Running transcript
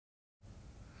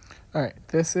Alright,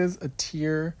 this is a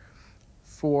tier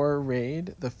 4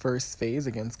 raid, the first phase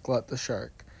against Glut the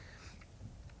Shark.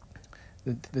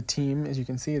 The team, as you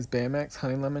can see, is Baymax,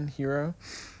 Honeylemon, Hero,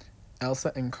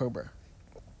 Elsa, and Cobra.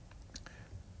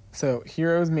 So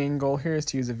Hero's main goal here is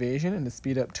to use evasion and to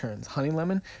speed up turns.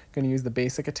 Honeylemon going to use the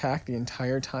basic attack the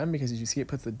entire time because, as you see, it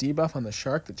puts the debuff on the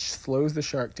shark that slows the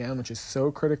shark down, which is so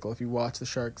critical if you watch the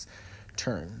shark's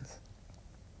turns.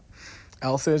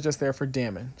 Elsa is just there for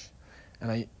damage.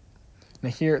 Now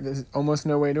here, there's almost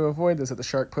no way to avoid this, that the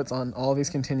shark puts on all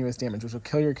these continuous damage, which will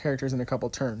kill your characters in a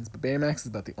couple turns. But Baymax is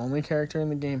about the only character in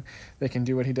the game that can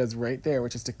do what he does right there,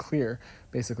 which is to clear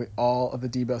basically all of the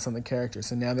debuffs on the characters.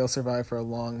 So now they'll survive for a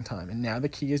long time. And now the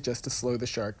key is just to slow the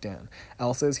shark down.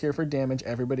 Elsa is here for damage.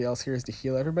 Everybody else here is to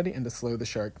heal everybody and to slow the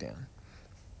shark down.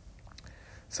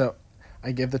 So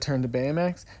I give the turn to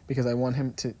Baymax because I want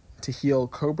him to heal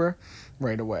Cobra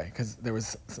right away because there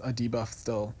was a debuff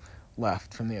still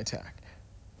left from the attack.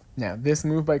 Now, this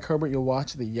move by Cobra, you'll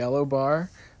watch the yellow bar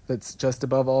that's just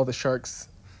above all the shark's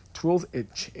tools. It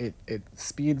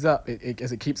speeds up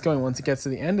as it keeps going. Once it gets to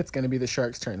the end, it's going to be the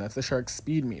shark's turn. That's the shark's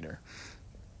speed meter.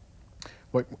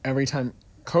 Every time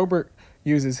Cobra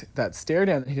uses that stare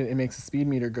down, it makes the speed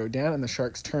meter go down, and the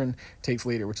shark's turn takes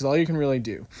later, which is all you can really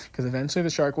do, because eventually the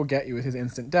shark will get you with his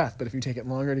instant death, but if you take it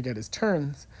longer to get his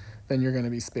turns, then you're going to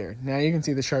be spared. Now you can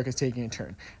see the shark is taking a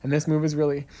turn, and this move is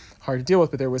really hard to deal with,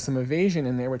 but there was some evasion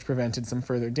in there which prevented some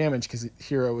further damage because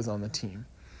Hero was on the team.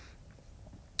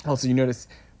 Also, you notice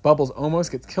Bubbles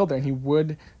almost gets killed there, and he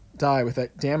would die with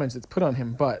that damage that's put on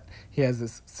him, but he has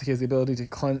the ability to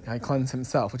cleanse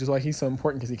himself, which is why he's so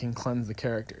important, because he can cleanse the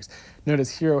characters.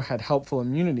 Notice Hero had helpful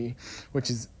immunity, which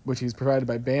was provided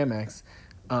by Baymax,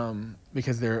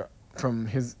 because they're from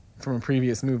a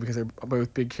previous move, because they're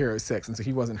both big Hero 6, and so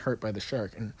he wasn't hurt by the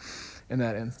shark in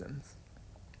that instance.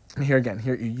 And here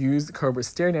you use Cobra's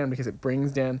stare down because it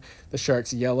brings down the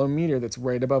shark's yellow meter that's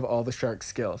right above all the shark's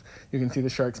skills. You can see the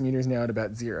shark's meter is now at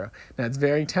about 0. Now it's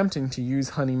very tempting to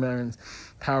use Honeylemon's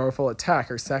powerful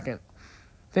attack or second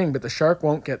thing, but the shark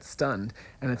won't get stunned,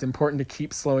 and it's important to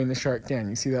keep slowing the shark down.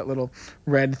 You see that little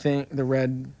red thing, the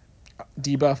red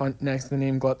debuff next to the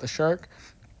name Glut the Shark?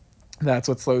 That's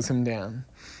what slows him down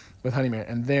with Honeylemon.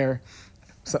 And there,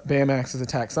 Baymax's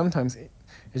attack sometimes,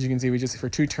 as you can see, we just for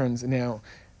 2 turns now,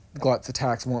 Glut's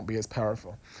attacks won't be as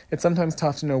powerful. It's sometimes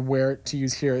tough to know where to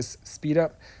use Hero's speed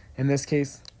up. In this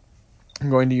case, I'm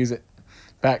going to use it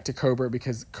back to Cobra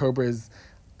because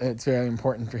it's very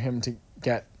important for him to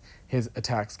get his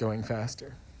attacks going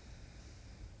faster.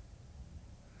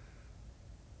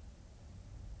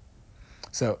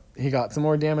 So he got some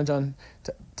more damage on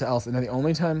to Elsa. Now the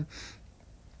only time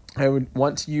I would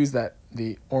want to use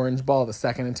the orange ball, the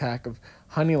second attack of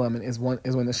Honeylemon, is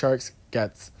when the shark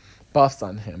gets buffs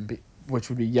on him, which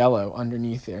would be yellow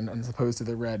underneath there, as opposed to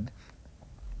the red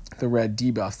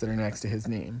debuffs that are next to his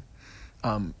name.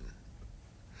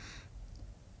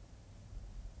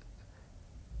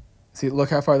 See, look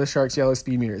how far the shark's yellow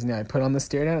speed meter is. Now I put on the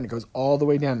stare down, and it goes all the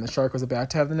way down. The shark was about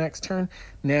to have the next turn.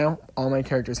 Now all my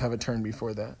characters have a turn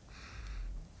before that.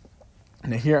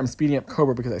 Now here I'm speeding up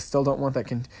Cobra because I still don't want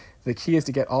that. The key is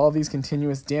to get all of these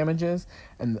continuous damages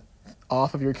and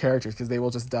off of your characters because they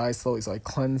will just die slowly. So I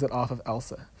cleanse it off of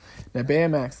Elsa. Now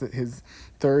Baymax, his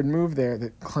third move there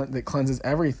that cleanses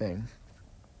everything,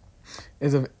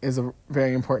 is a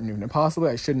very important move. Now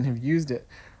possibly I shouldn't have used it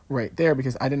right there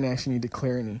because I didn't actually need to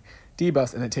clear any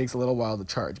debuffs, and it takes a little while to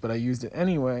charge. But I used it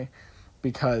anyway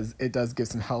because it does give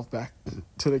some health back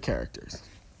to the characters.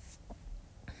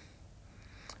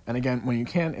 And again, when you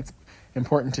can, it's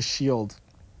important to shield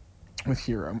with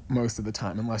Hero most of the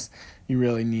time, unless you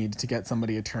really need to get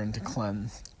somebody a turn to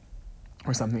cleanse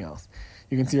or something else.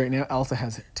 You can see right now Elsa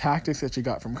has tactics that she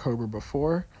got from Cobra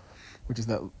before, which is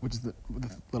the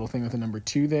little thing with the number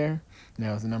 2 there.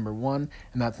 Now is the number 1,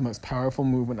 and that's the most powerful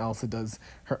move when Elsa does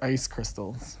her ice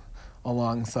crystals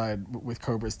alongside with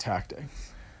Cobra's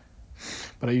tactics.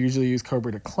 But I usually use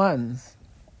Cobra to cleanse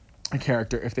a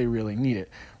character if they really need it,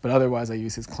 but otherwise I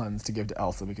use his cleanse to give to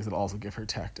Elsa because it'll also give her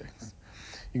tactics.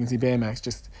 You can see Baymax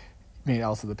just made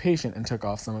Elsa the patient and took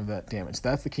off some of that damage.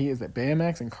 That's the key, is that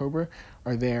Baymax and Cobra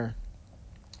are there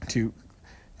to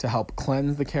help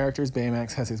cleanse the characters.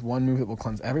 Baymax has his one move that will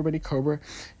cleanse everybody. Cobra,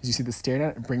 as you see the stare down,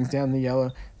 it brings down the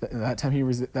yellow. That time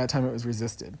it was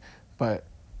resisted, but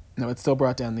no, it still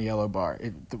brought down the yellow bar.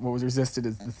 What was resisted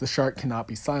is the shark cannot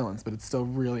be silenced, but it's still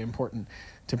really important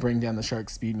to bring down the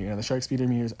shark's speed meter. Now the shark's speed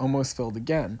meter is almost filled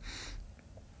again.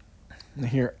 Now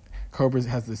here, Cobra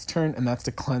has this turn, and that's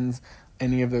to cleanse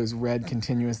any of those red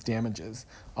continuous damages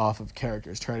off of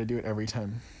characters. Try to do it every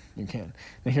time you can.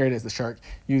 Now here it is, the shark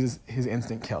uses his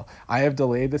instant kill. I have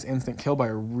delayed this instant kill by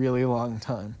a really long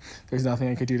time. There's nothing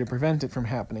I could do to prevent it from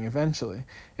happening eventually.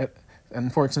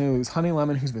 Unfortunately, lose Honey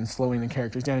Lemon, who's been slowing the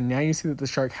characters down. Now you see that the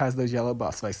shark has those yellow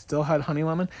buffs. If I still had Honey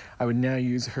Lemon, I would now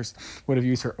would have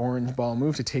used her orange ball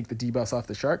move to take the debuffs off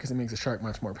the shark, because it makes the shark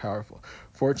much more powerful.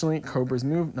 Fortunately, Cobra's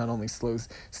move not only slows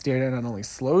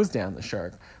down the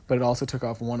shark, but it also took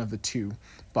off one of the 2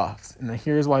 buffs. And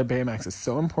here's why Baymax is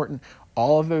so important.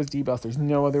 All of those debuffs, there's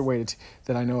no other way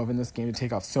that I know of in this game to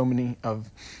take off so many of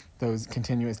those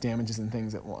continuous damages and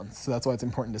things at once. So that's why it's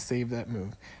important to save that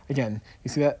move. Again, you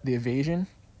see that the evasion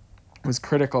was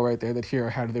critical right there, that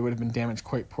Hero had, they would have been damaged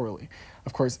quite poorly.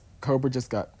 Of course, Cobra just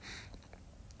got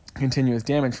continuous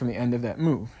damage from the end of that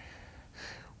move,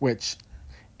 which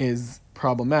is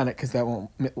problematic because that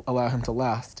won't allow him to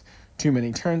last too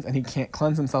many turns, and he can't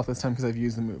cleanse himself this time because I've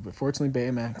used the move. But fortunately,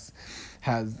 Baymax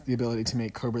has the ability to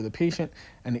make Cobra the patient,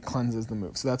 and it cleanses the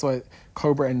move. So that's why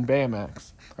Cobra and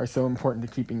Baymax are so important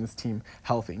to keeping this team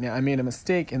healthy. Now, I made a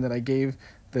mistake in that I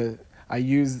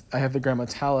have the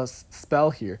Grammatalus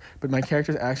spell here, but my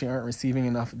characters actually aren't receiving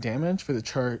enough damage for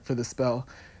the spell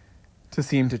to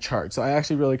seem to charge. So I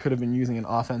actually really could have been using an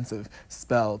offensive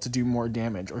spell to do more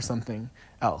damage or something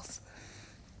else.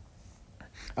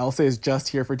 Elsa is just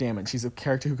here for damage. She's a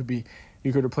character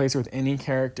you could replace her with any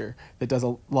character that does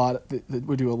that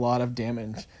would do a lot of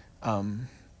damage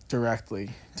directly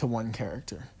to one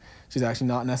character. She's actually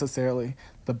not necessarily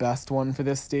the best one for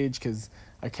this stage, because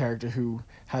a character who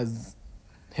has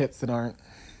hits that aren't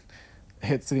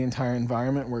hits to the entire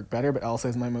environment work better, but Elsa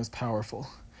is my most powerful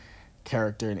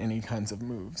character in any kinds of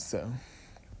moves. So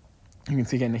you can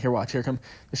see again here, watch, here come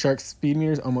the shark's speed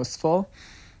meter is almost full.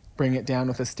 Bring it down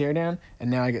with a stare down,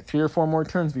 and now I get 3 or 4 more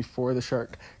turns before the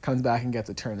shark comes back and gets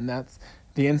a turn. And that's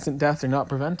the instant deaths are not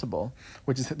preventable,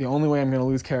 which is the only way I'm going to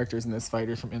lose characters in this fight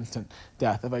is from instant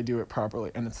death if I do it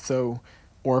properly. And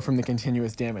or from the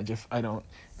continuous damage if I don't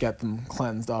get them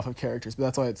cleansed off of characters. But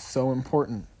that's why it's so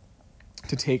important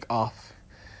to take off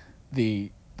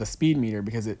the speed meter,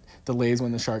 because it delays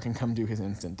when the shark can come do his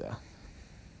instant death.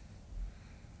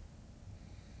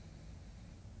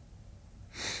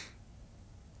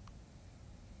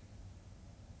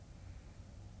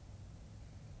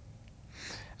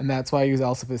 And that's why I use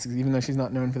Elsa, because even though she's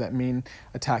not known for that main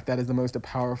attack, that is the most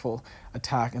powerful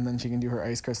attack, and then she can do her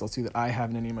ice crystals too that I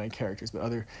have in any of my characters. But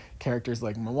other characters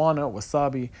like Moana,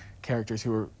 Wasabi, characters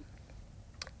who are...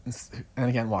 And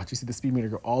again, watch, you see the speed meter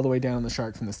go all the way down on the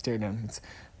shark from the stare down. It's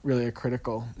really a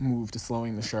critical move to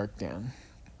slowing the shark down.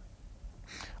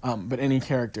 But any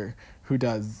character who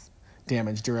does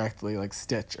damage directly, like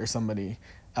Stitch or somebody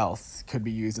else, could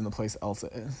be used in the place Elsa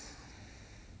is.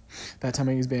 That time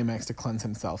I used Baymax to cleanse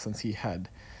himself, since he had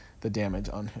the damage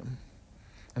on him.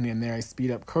 And then there I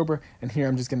speed up Cobra, and here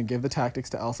I'm just going to give the tactics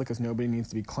to Elsa because nobody needs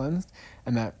to be cleansed,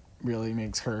 and that really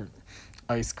makes her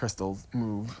ice crystals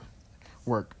move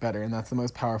work better, and that's the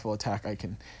most powerful attack I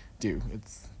can do.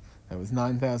 That was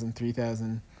 9,000,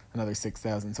 3,000, another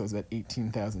 6,000, so it was about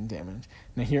 18,000 damage.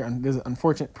 Now here, this is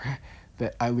unfortunate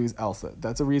that I lose Elsa.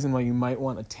 That's a reason why you might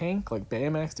want a tank like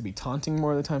Baymax to be taunting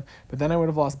more of the time, but then I would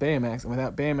have lost Baymax, and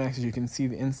without Baymax, as you can see,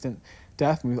 the instant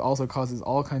death move also causes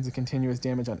all kinds of continuous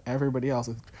damage on everybody else,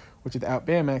 which without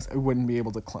Baymax, I wouldn't be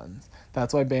able to cleanse.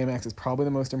 That's why Baymax is probably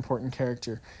the most important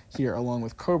character here, along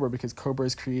with Cobra, because Cobra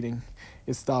is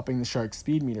stopping the shark's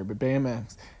speed meter, but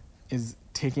Baymax is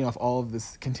taking off all of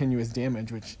this continuous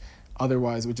damage, which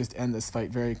otherwise would just end this fight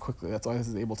very quickly. That's why this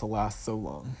is able to last so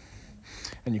long.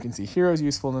 And you can see Hero's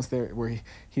usefulness there, where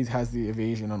he has the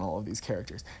evasion on all of these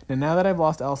characters. Now that I've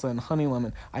lost Elsa and Honey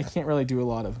Lemon, I can't really do a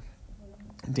lot of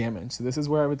damage. So this is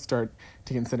where I would start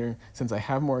to consider, since I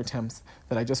have more attempts,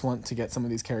 that I just want to get some of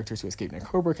these characters to escape. Now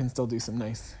Cobra can still do some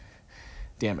nice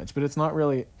damage, but it's not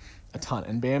really a ton.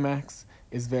 And Baymax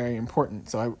is very important.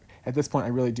 So at this point, I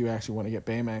really do actually want to get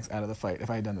Baymax out of the fight. If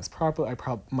I had done this properly, I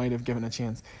might have given a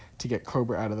chance to get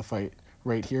Cobra out of the fight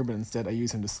right here, but instead I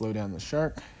use him to slow down the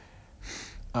shark.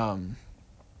 And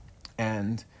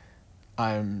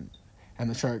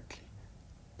the shark,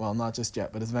 well, not just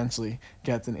yet, but eventually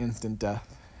gets an instant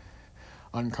death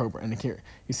on Cobra. And here,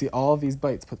 you see all of these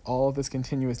bites put all of this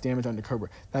continuous damage onto Cobra.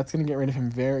 That's going to get rid of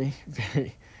him very,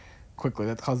 very quickly.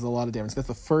 That causes a lot of damage. That's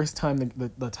the first time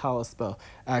the Talus spell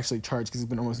actually charged, because there's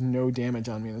been almost no damage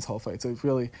on me in this whole fight. So it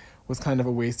really was kind of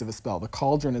a waste of a spell. The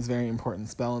Cauldron is a very important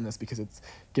spell in this, because it's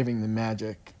giving the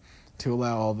magic to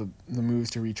allow all the moves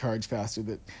to recharge faster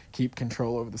that keep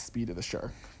control over the speed of the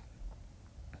shark.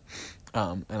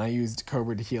 And I used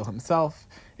Cobra to heal himself.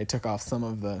 It took off some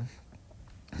of the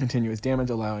continuous damage,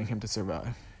 allowing him to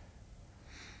survive.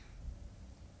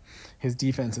 his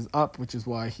defense is up, which is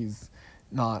why he's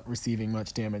not receiving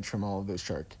much damage from all of those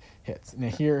shark hits. Now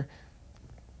here,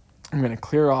 I'm going to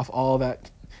clear off all that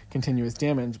continuous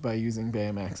damage by using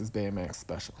Baymax's Baymax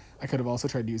special. I could have also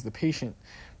tried to use the patient,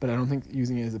 but I don't think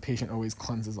using it as a patient always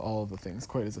cleanses all of the things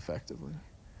quite as effectively.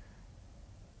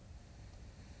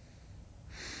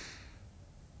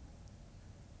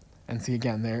 And see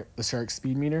again there, the shark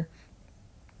speed meter,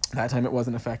 that time it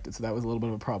wasn't affected, so that was a little bit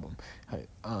of a problem.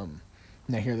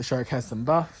 Now here the shark has some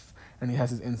buff, and he has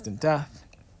his instant death.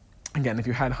 Again, if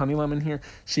you had Honey Lemon here,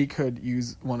 she could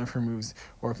use one of her moves,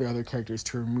 or if there are other characters,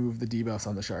 to remove the debuffs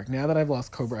on the shark. Now that I've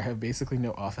lost Cobra, I have basically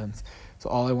no offense, so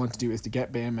all I want to do is to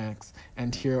get Baymax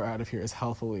and Hero out of here as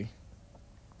healthily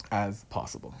as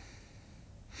possible.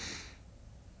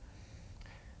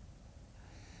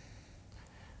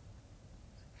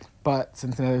 But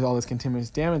since now there's all this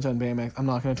continuous damage on Baymax, I'm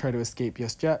not going to try to escape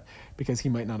just yet, because he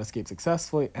might not escape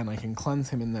successfully, and I can cleanse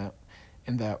him in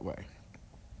that way.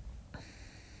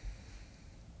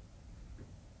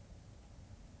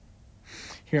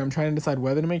 Here I'm trying to decide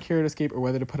whether to make Hero escape or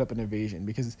whether to put up an evasion,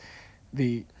 because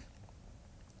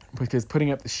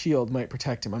putting up the shield might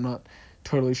protect him. I'm not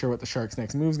totally sure what the shark's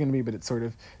next move is going to be, but it sort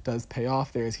of does pay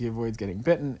off there as he avoids getting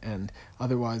bitten, and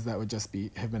otherwise that would just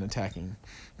have been attacking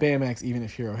Baymax even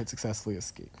if Hero had successfully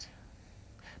escaped.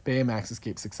 Baymax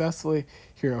escaped successfully,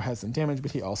 Hero has some damage,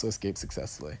 but he also escaped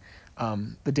successfully.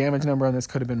 The damage number on this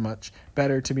could have been much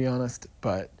better, to be honest,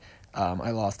 but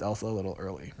I lost Elsa a little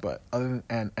early, but and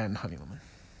Honey Lemon.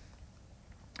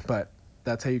 But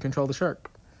that's how you control the shark.